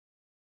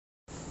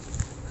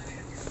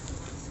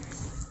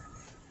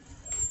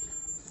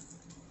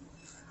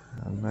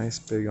nice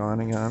big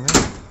awning on it.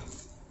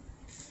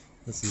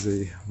 This is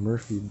a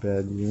Murphy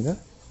bed unit.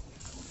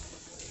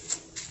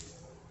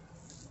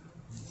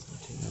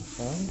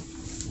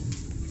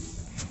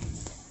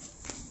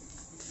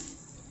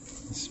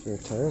 1705. The spare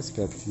tire, it's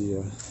got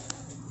the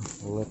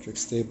electric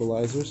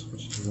stabilizers,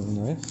 which is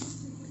really nice.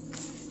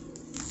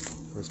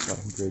 Of course, black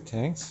and gray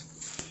tanks.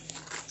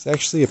 It's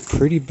actually a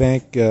pretty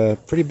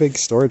big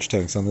storage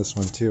tanks on this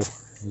one too.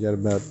 You got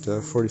about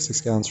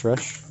 46 gallons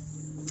fresh,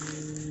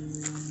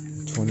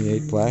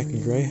 28 black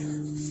and gray.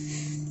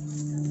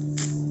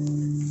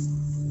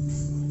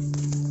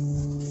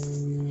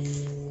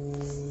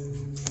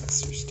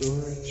 That's your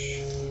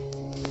storage.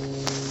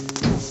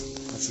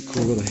 That's a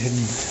cool little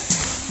hidden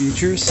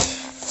features.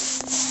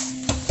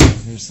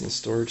 There's little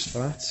storage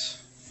spots.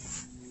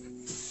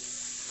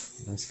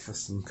 Nice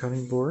custom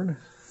cutting board.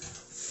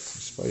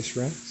 Some spice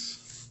racks.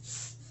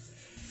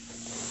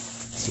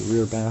 It's a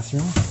rear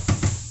bathroom.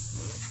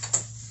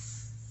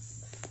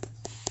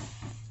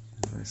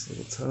 Nice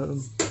little tub.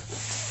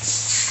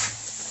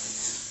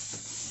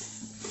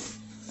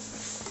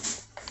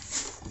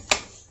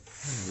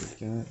 And we've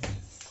got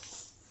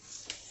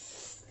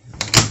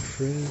the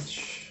fridge.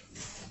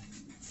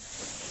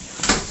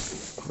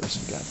 Of course,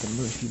 we've got the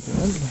Murphy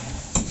bed.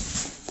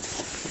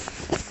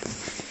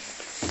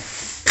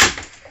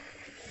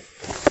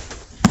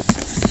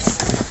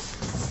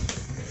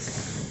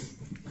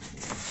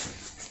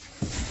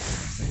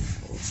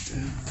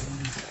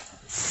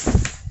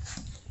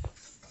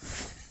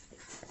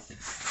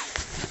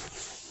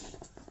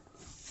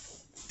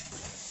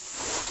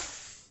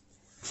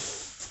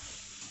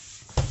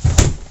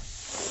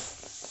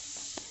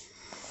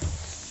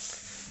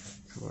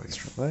 Couple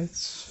extra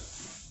lights.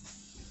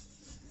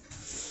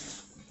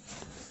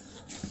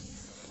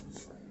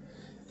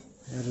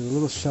 Added a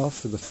little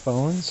shelf for the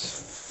phones.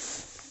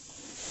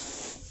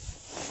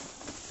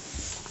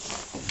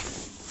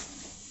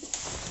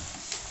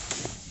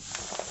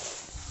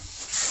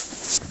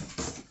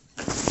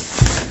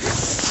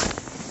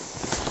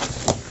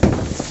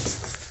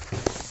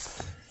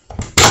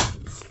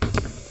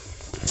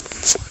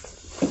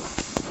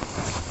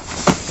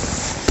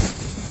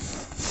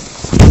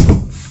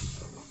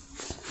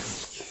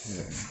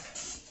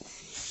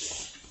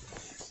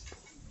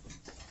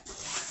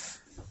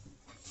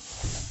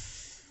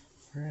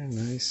 Very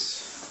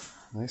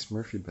nice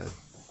Murphy bed.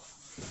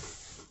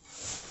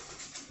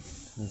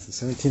 That's a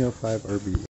 1705 RB.